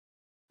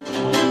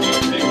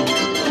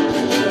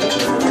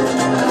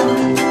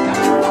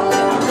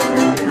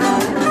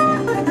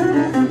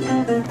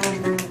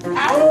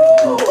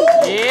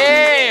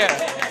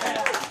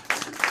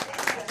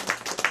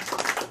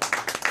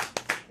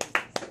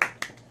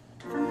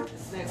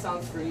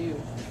song's for you.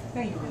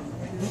 Thank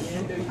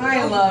you.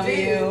 I love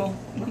you.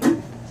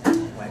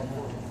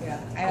 Yeah,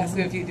 I asked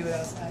him if he'd do it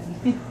outside.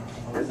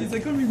 He's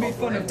like, "Gonna be made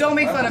fun of." Don't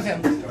make fun of him.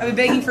 I've been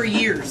begging for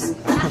years.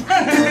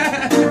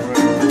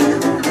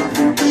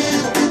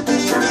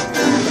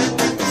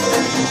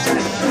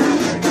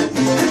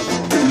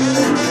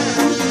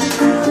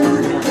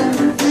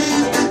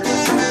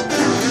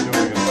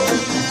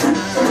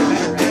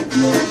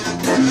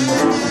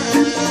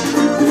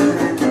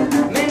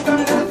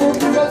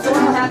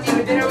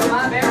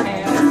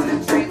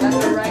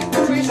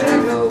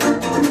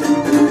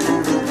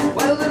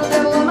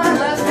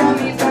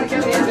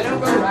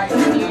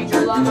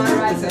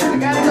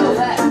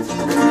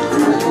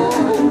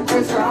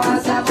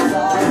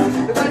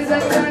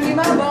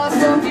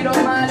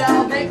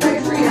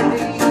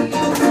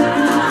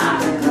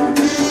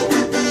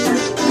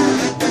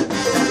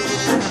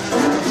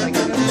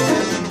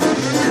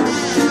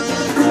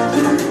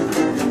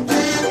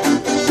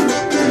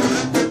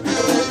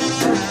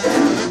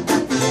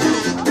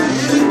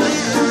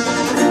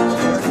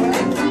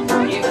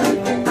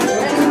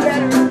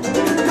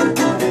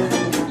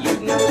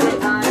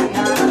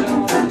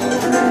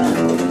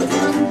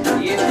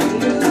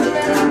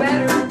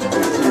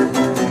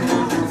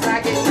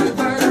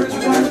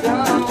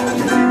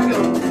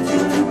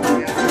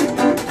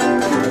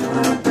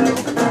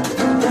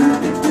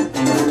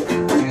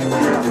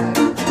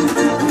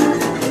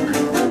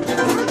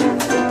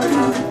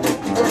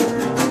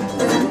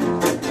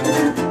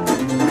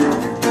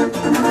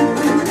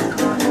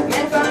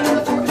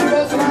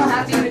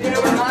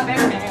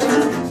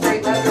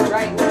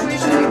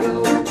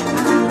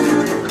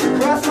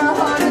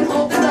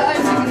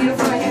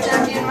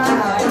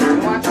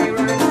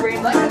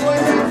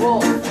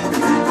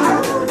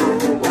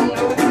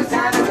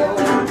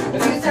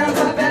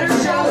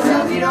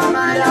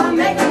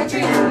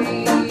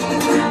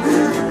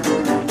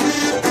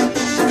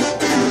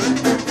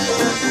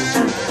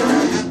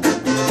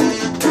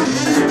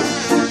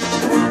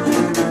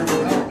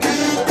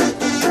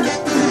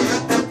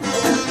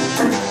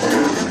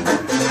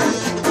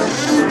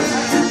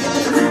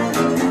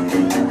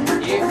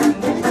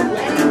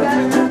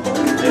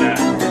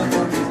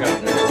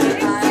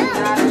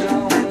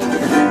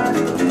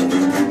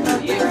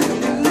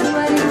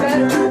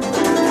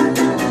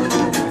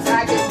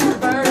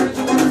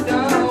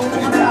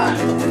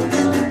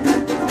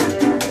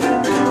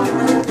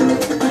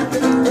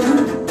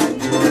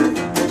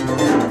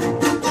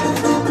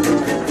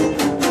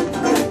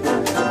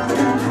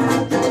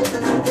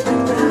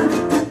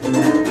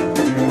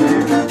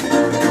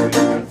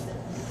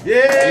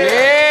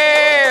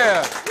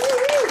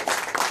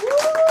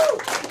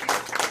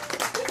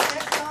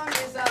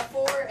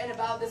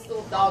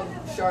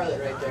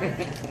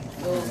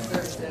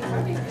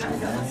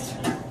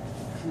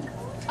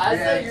 I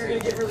thought you were going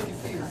to get really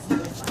confused.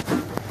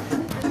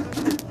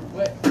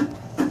 What?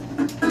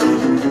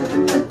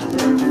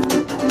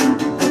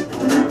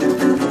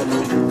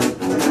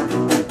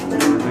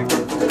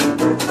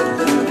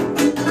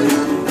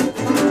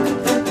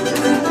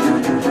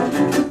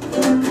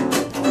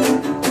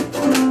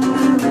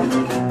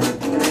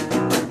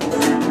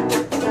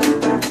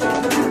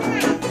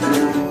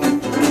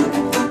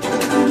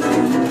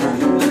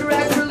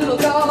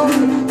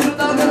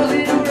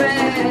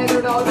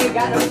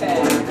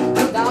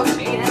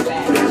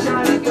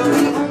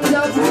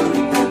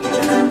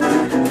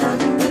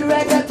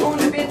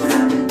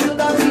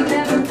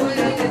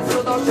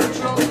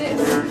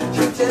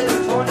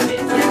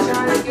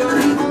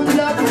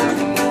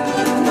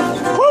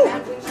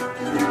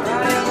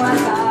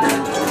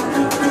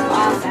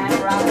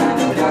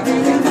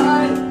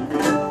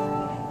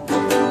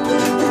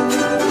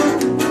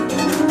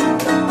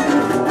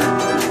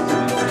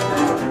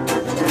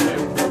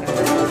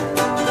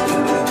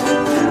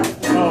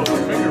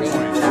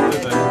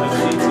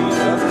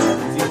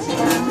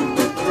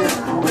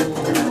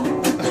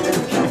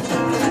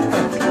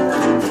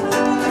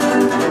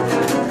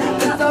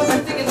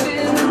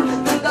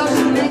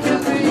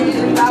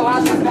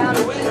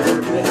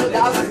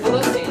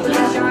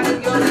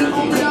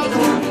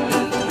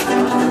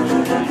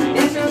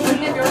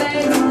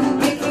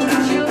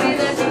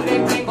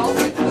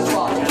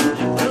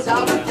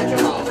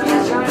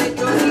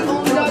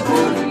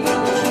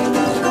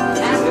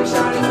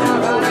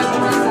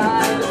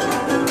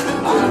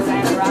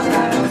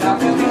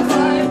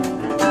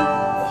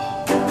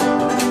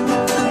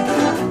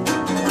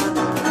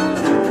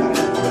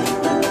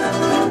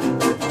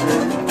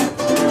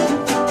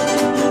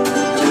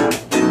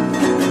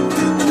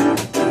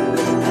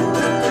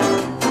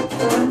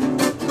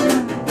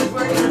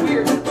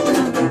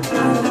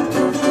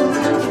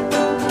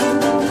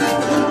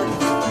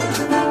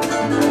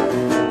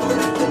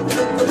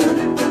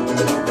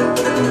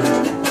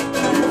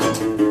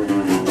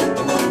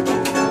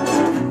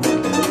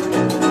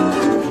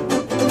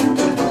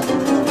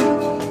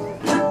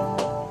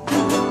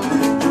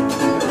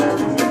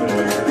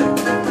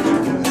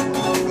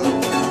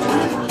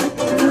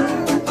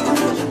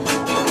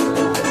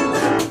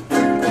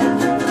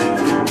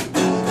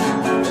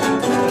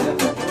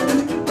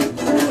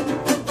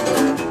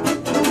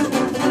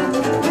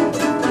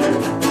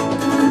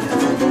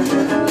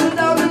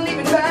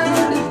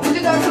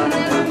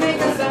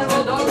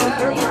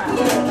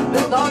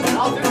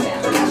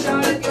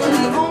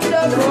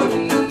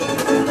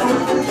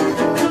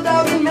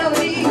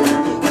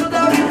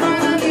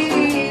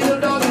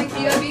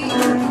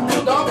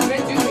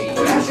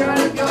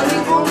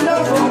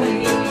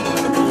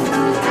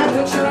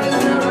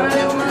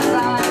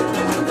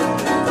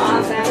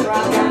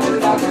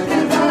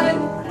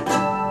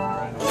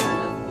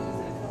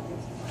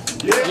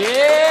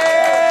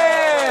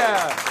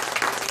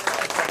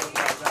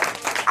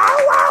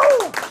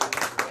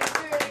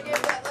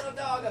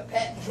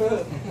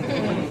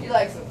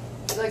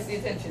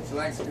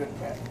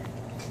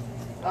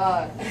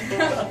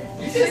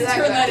 You just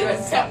turned that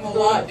into something a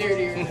lot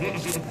dirtier.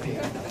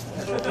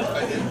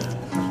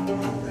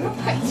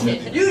 I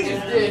did. You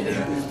just did.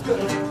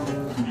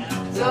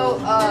 So,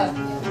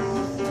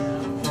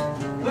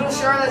 little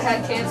Charlotte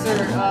had cancer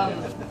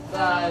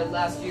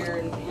last year,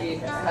 and we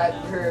had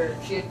her.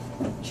 She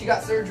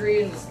got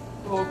surgery and this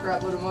whole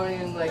crap load of money,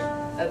 and like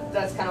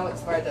that's kind of what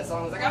inspired that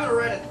song. I was like, I'm gonna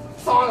write a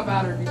song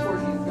about her before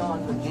she's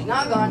gone, but she's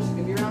not gone. She's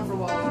gonna be around for a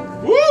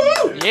while.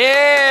 Woo!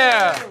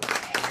 Yeah!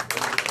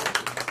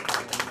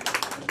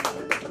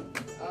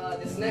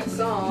 This next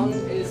song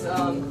is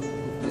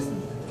just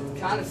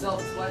kind of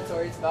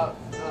self-explanatory. It's about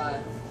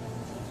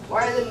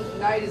why the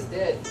night is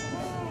dead.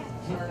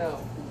 I don't know.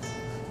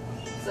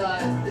 It's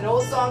an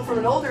old song from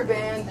an older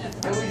band,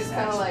 and we just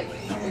kind of like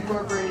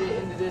incorporated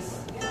it into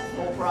this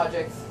whole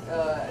project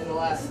in the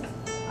last,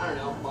 I don't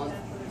know, month,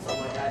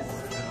 something like that.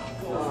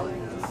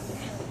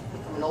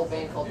 From an old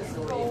band called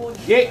Gypsy.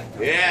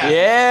 Yeah!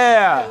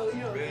 Yeah!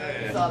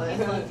 Saw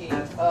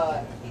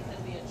that.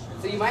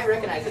 So you might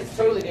recognize it. It's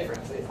totally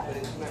different, but you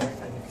might recognize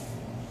it.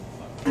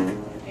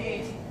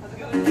 Hey, how's it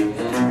going?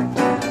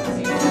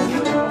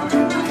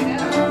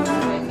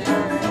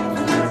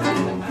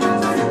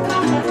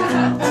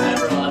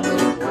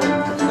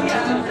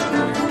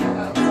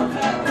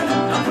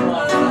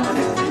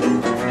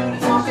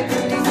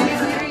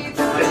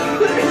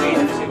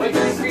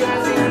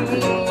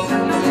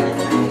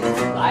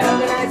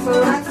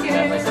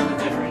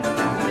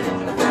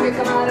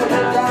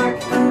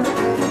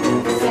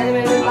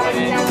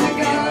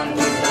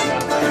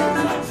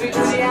 Sweet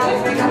and the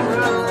eyes, they got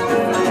run.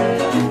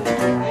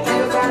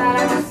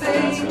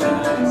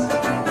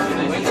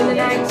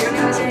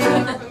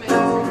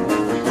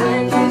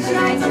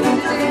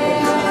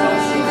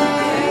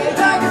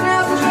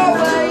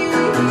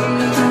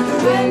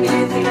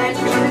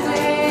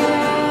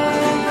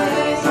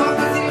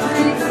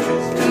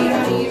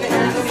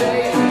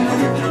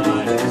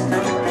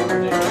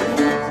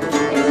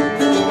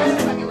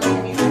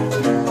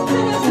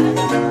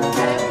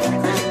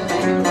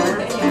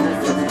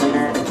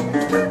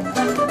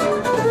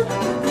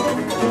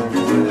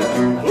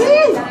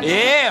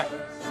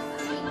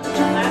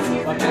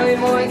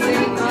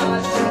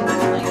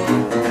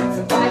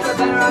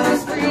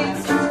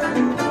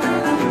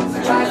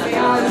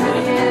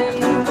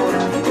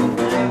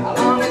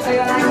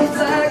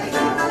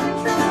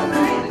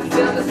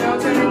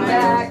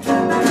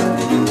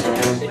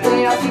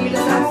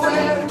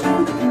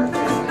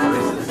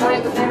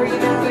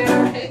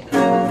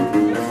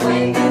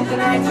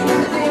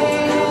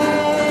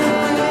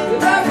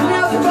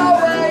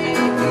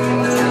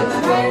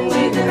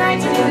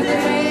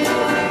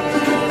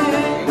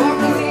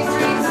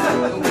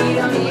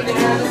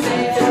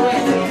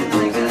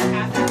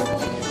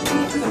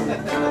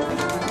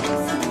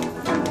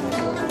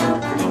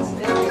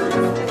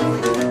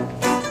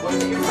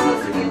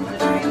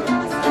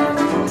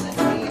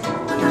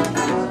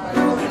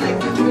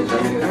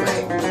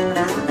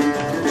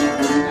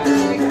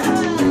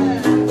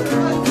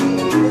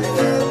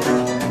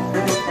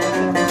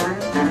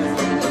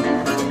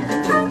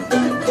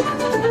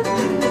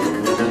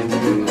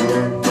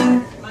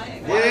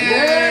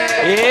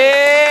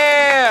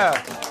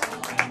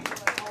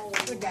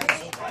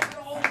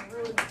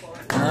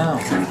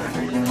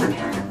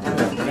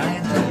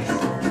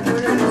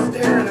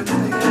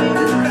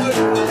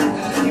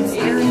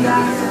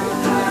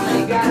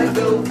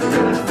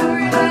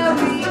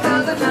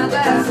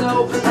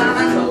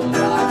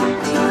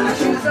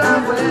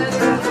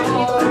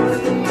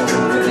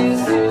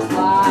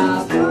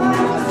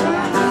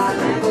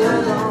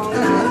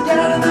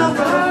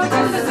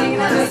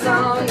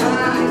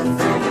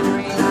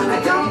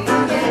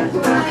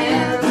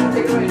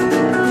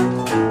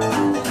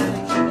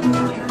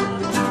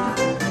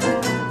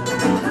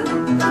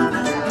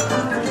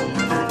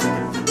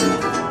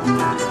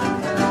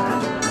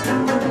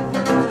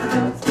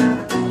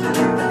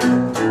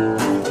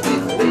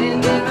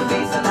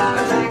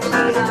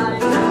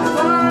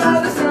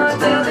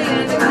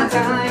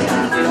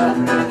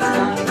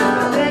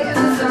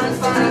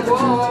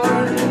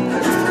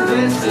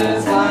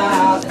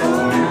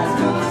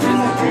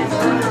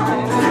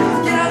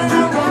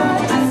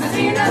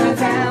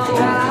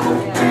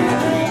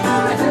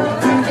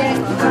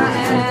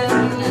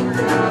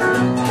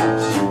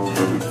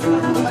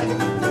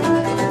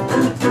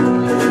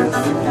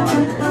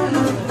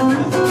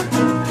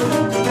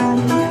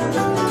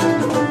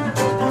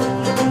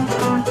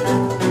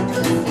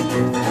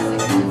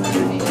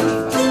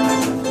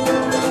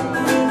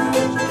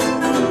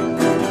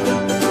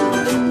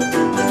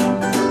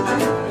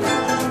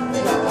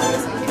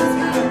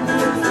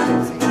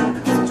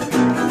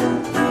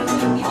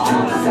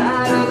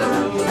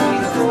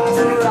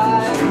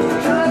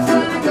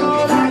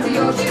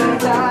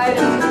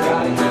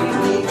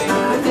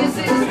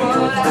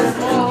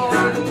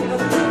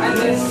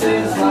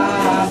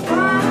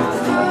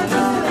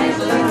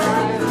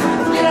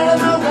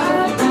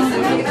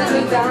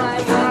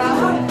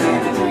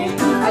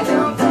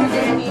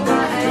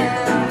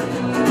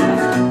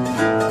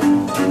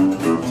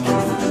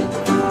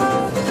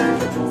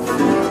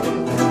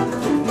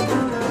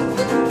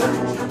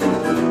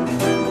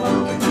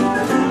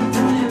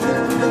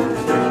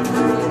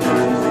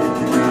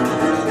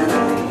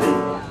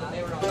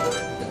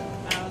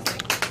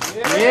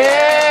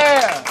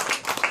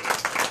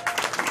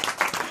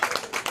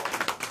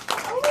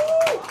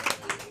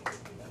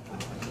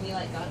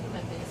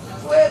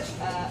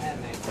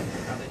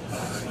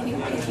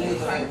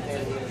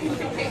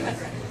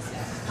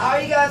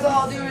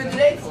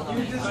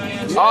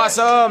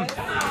 Awesome.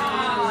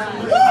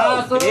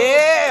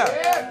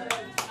 Yeah.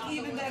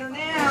 Even better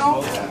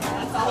now.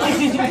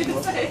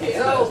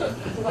 So,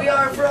 we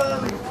are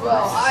from,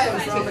 well, I am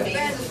from, the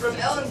band is from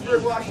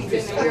Ellensburg,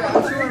 Washington, and we're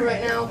on tour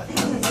right now.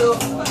 So,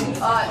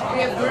 we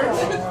have merch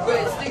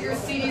with stickers,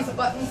 CDs,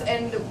 buttons,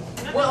 and,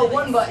 well,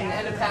 one button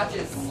and a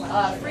patches.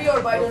 Free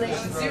or by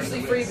donation.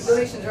 Seriously free, but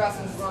donations are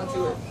awesome because we're on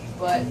tour.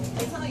 But,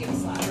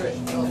 screw it,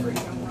 all free.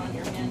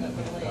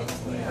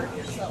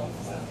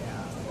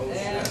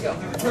 And let's go.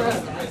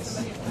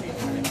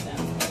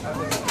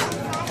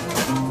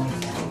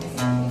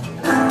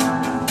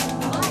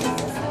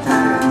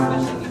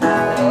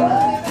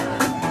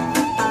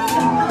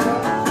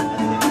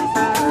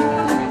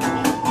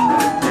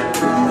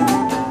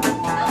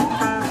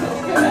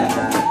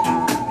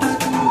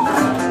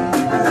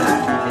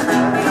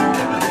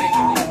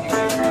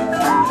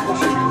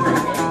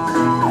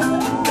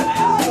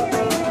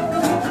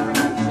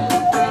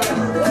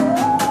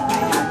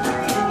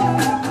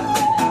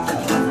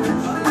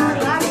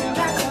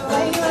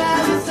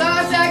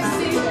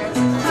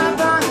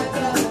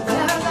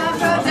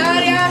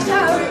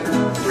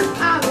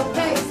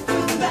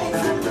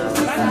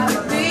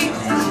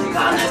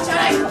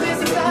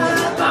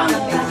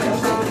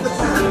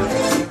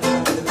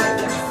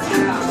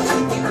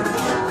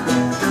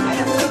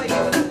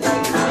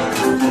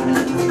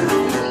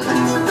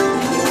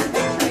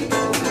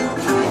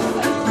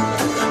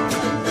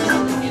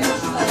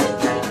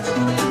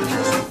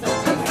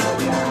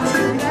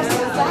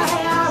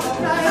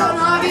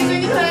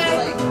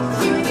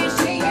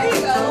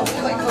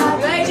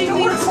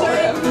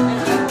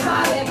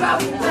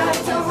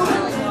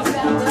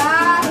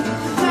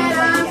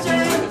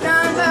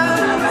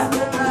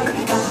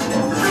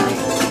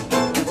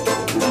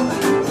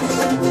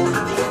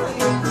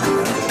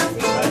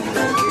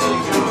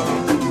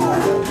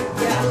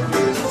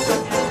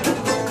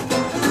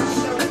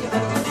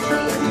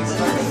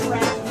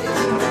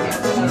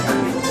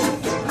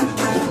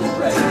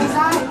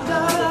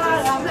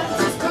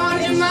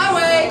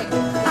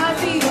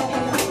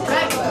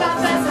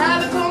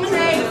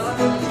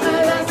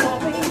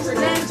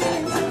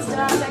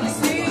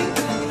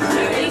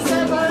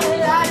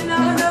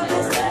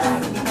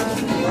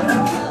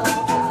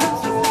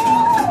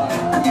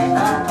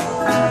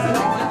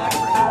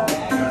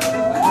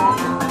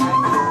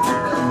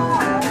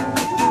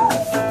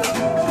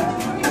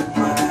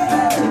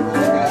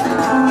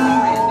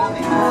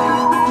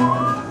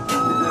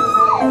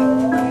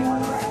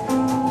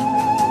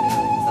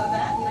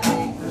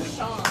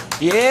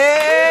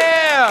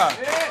 Yeah!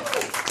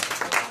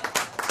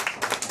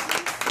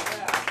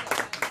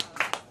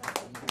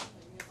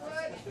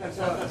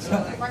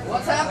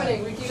 What's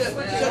happening? We keep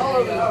switching all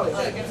over the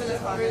place.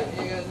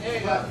 There you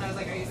go. I was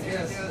like, are you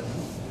serious?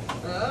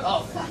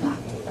 Oh.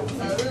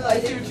 I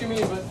see what you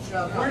mean, but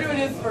we're doing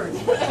his first.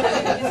 I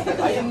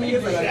didn't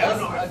mean to. I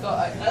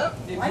thought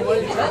if you wanted to.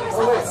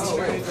 Oh,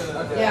 wait.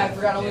 Yeah, I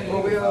forgot only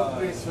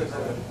we switched.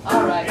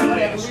 Alright,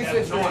 whatever. We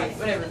switched ways.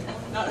 Whatever.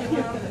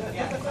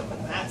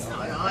 That's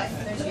not on.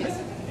 There she is.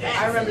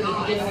 I remember the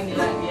beginning and the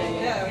end.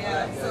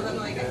 Yeah. So then,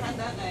 like, I had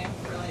that night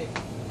for like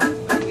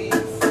weeks.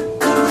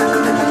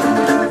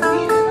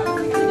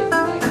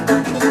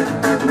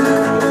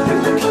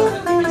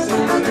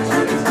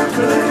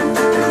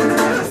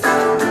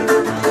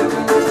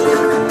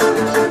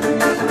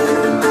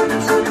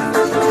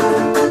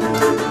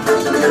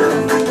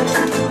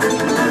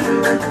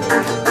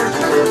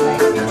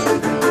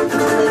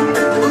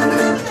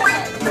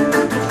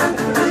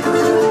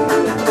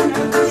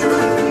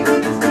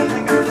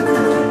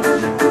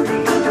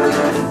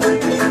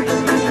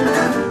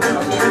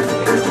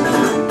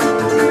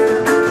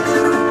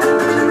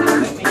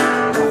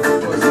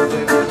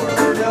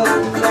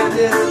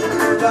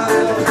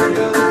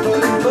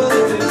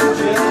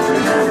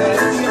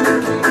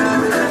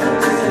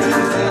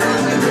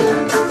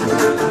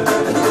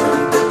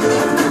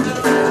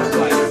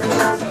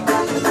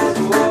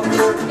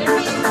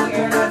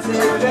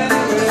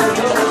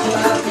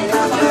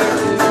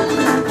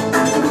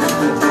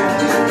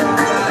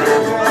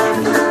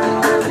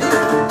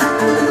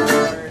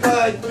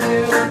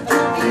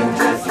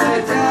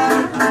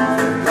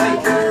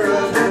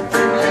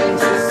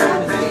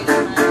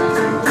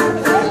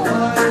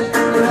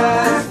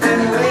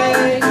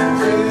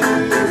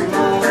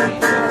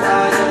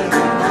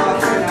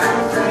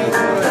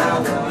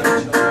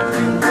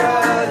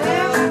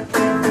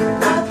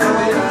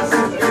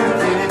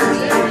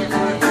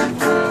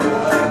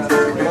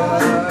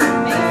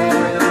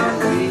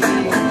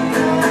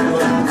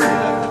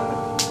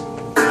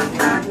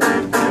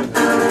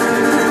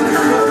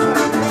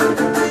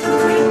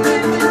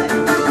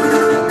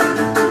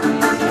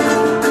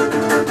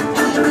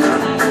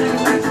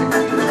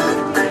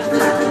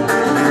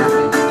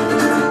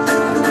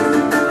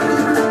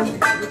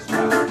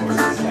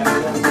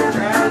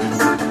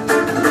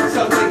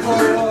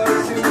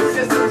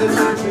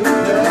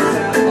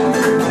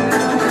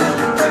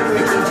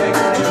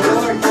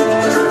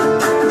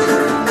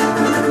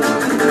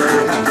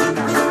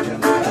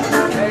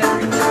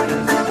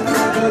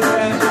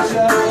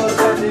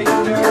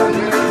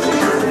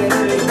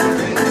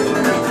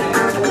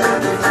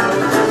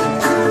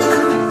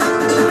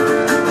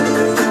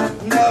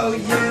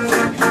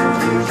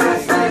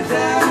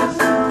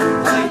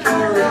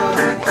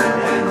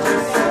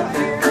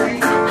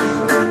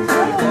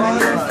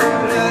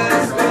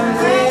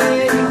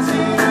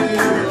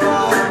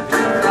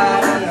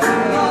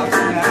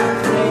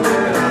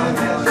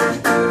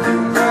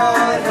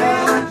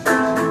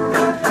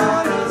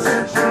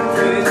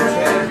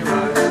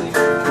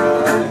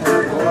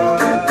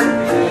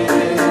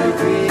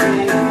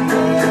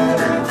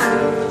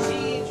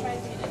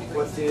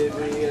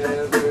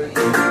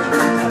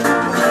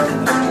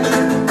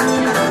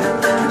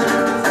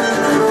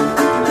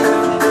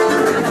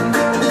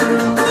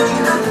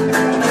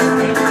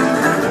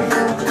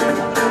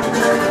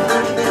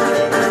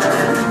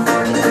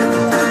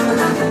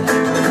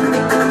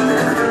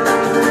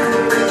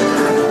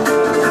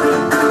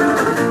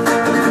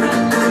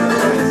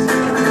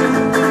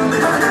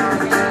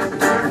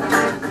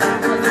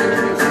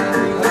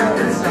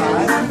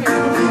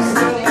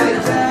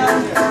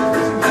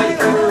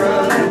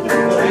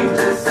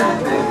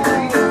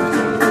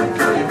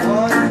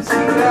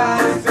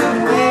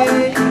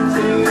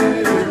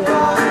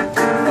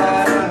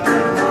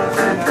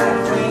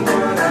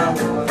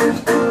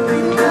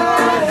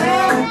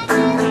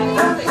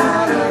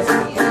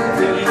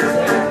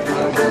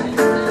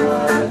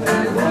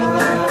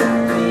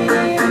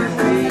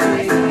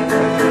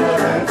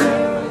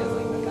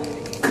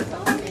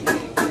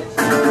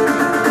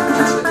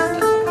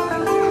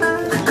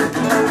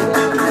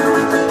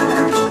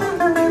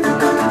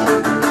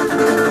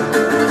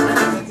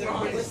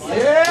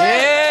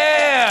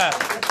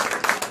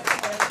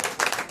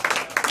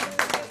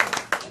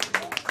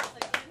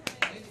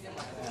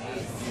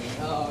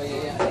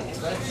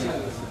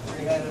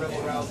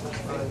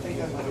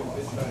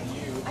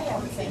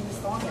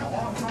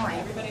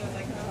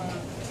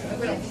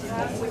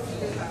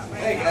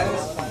 Hey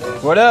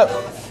guys. What up?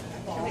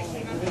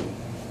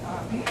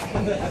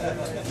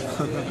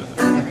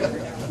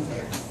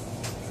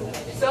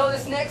 So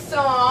this next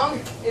song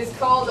is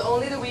called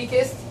 "Only the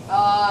Weakest."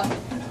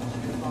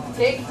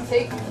 Take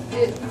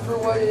it for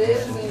what it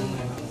is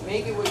and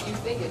make it what you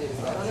think it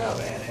is. I don't know.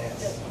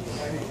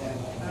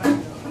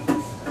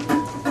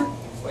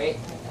 Wait.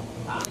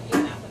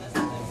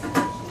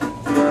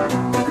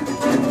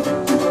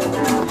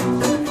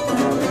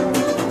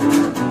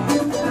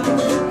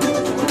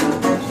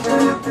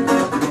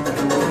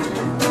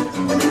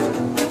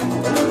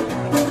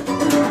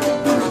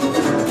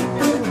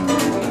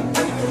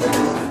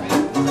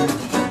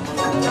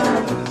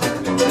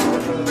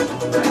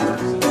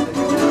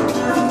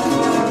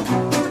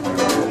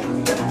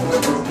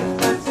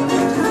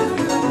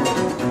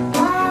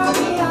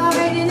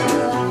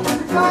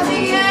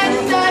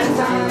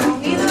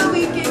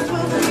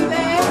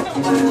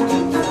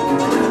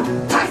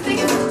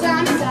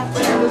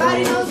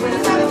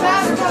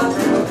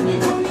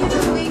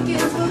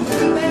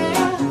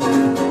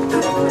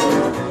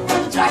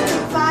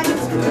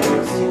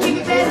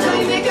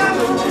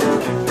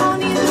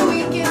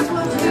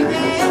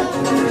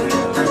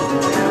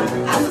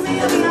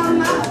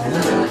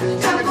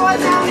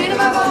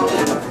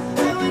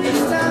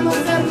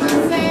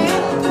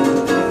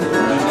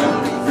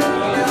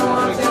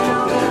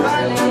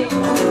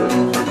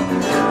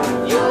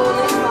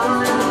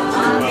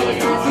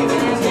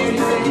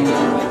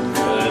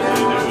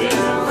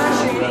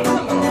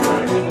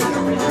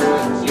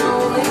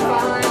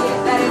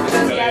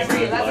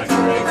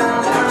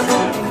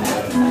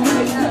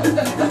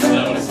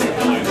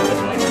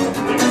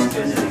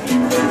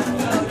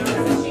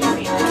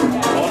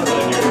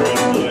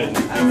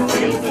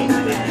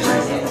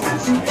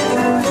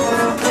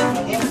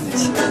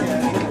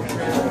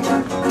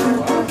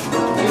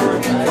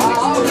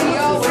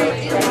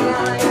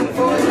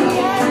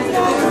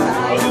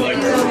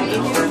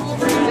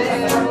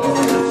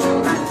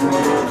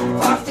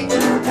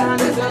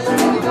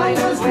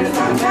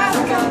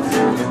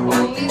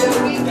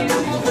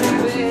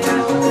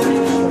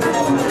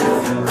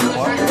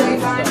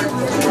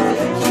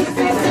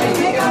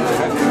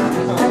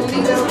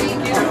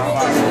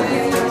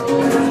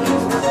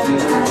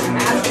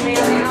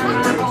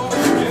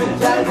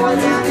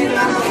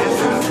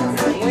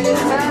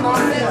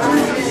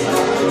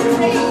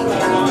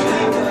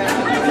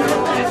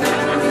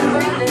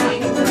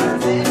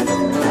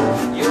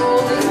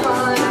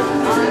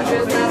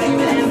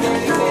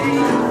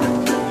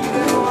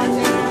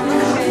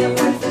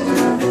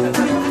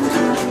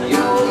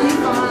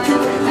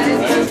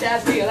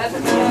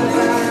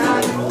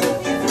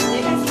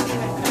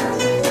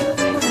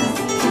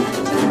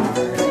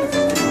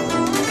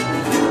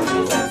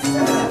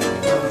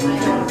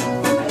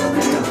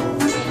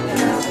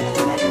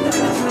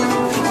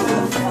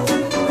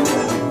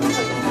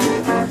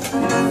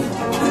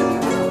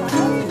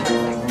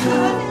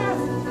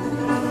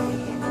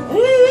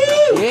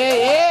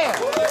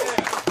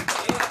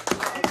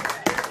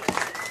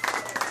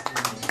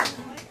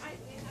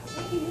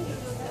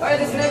 Alright,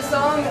 this next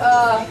song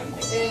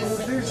is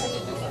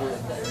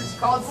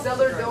called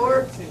Cellar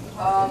Door.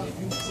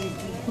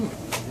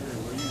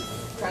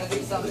 Trying to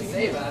think of something to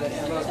say about it.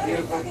 Most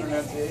beautiful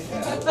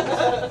pronunciation.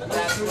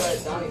 That's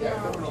what Donnie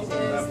Darko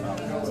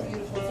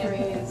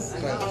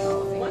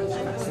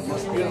It's the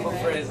most beautiful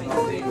phrase in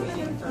all the English.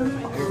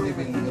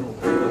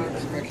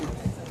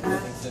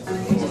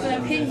 Just an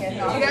opinion. You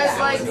guys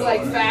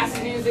like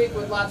fast music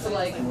with lots of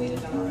like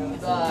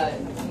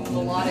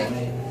melodic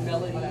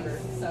melody?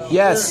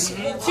 Yes.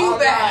 Too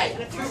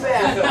bad. Too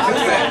bad.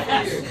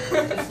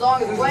 The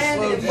song is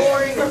bland and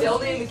boring. Still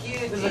in the key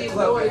to G.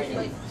 No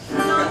way.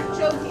 Not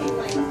joking.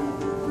 Like,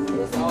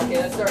 Okay,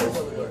 let's start with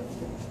Silver Door.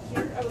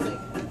 here, I was like,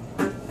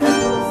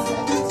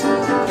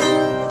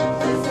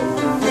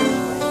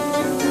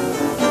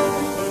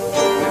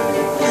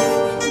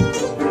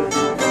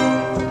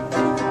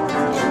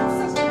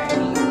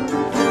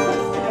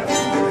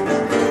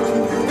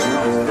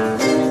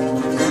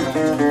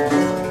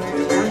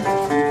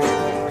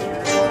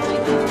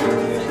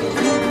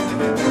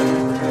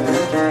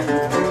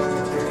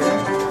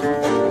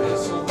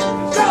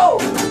 Go!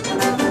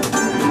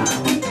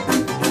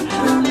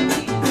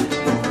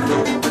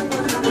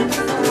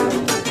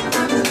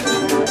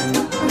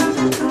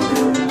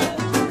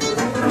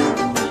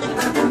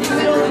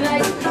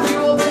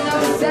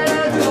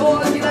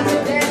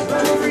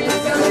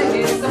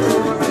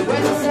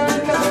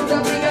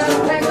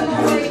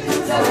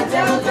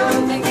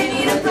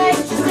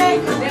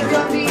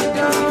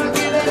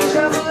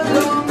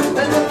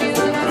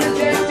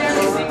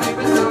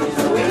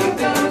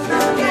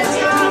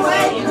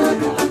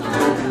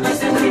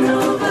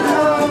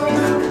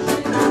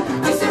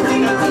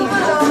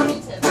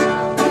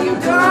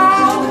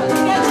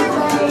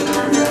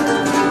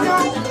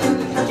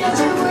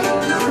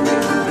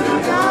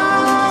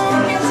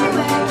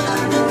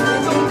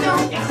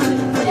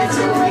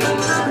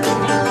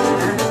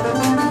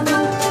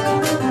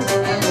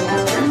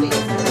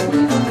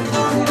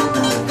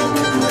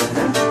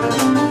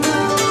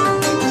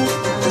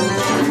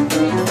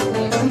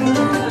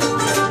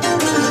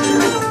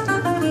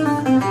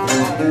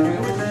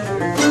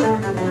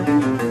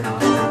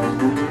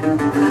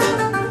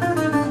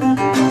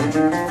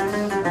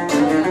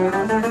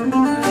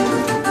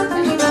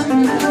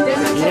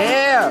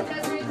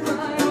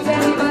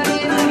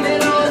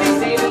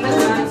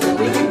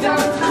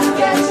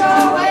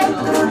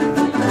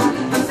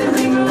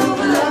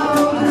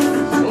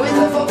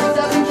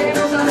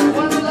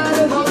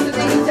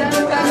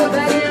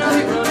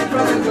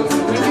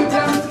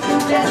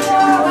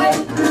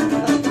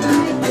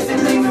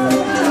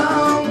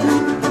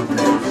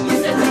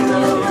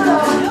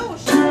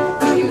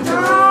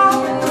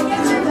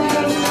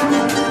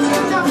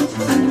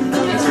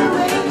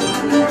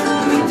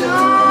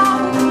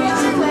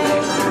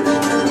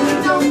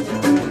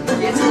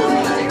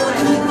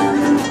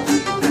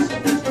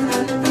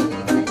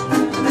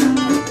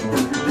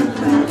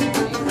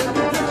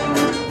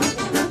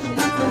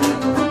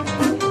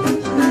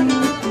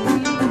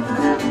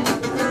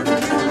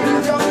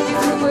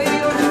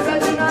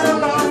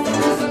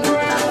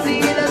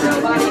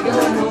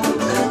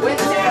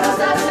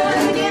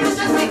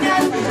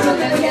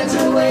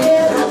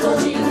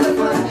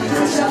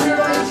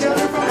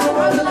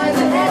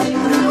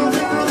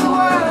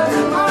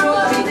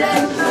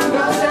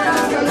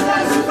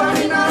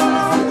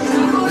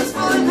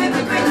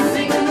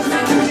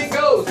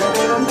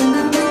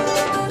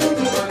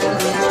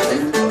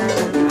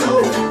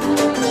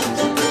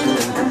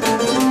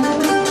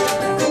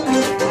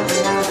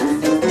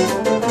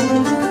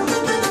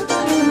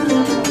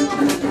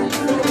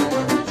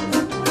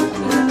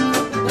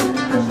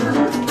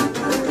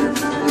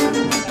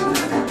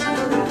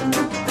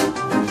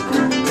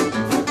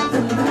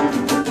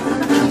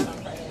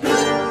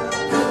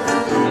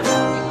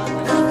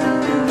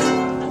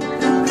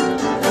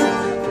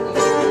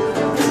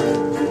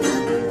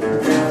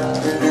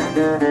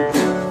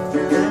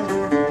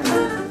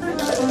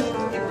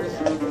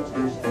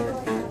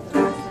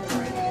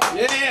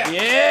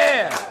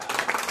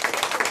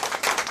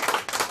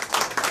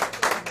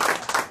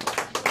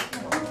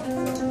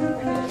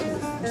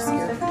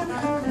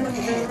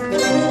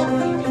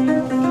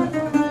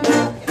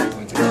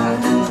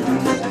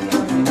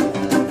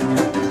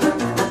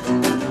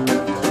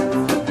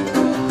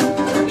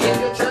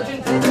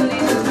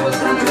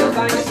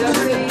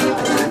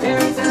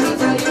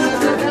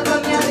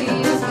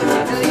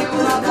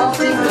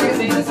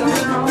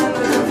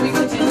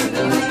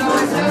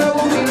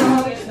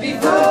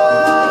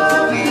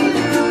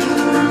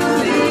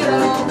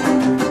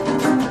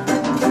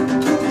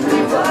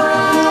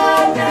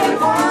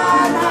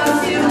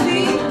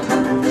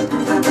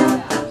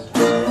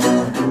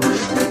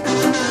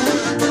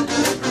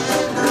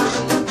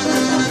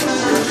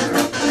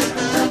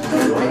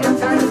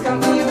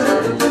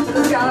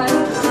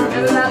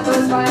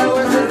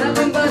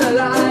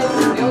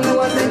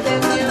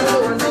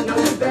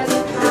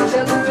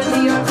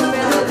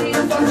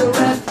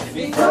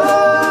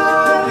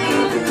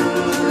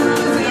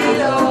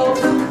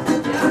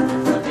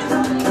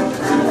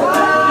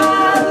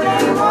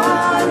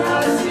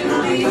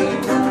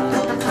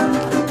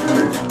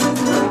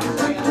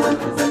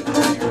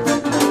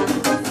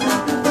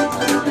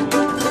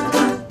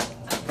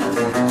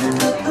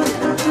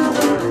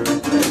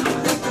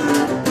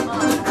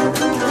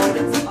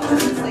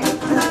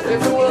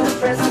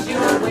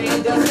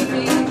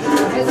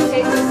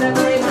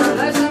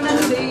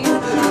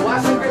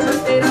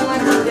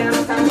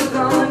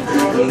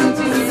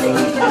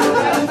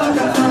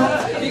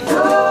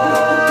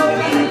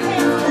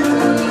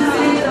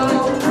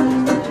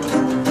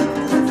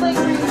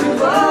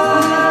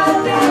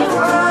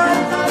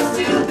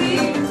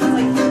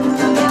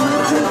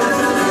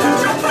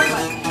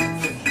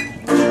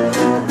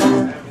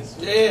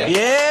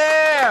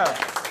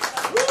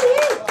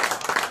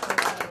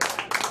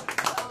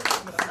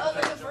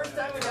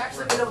 time we've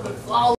actually been able to follow.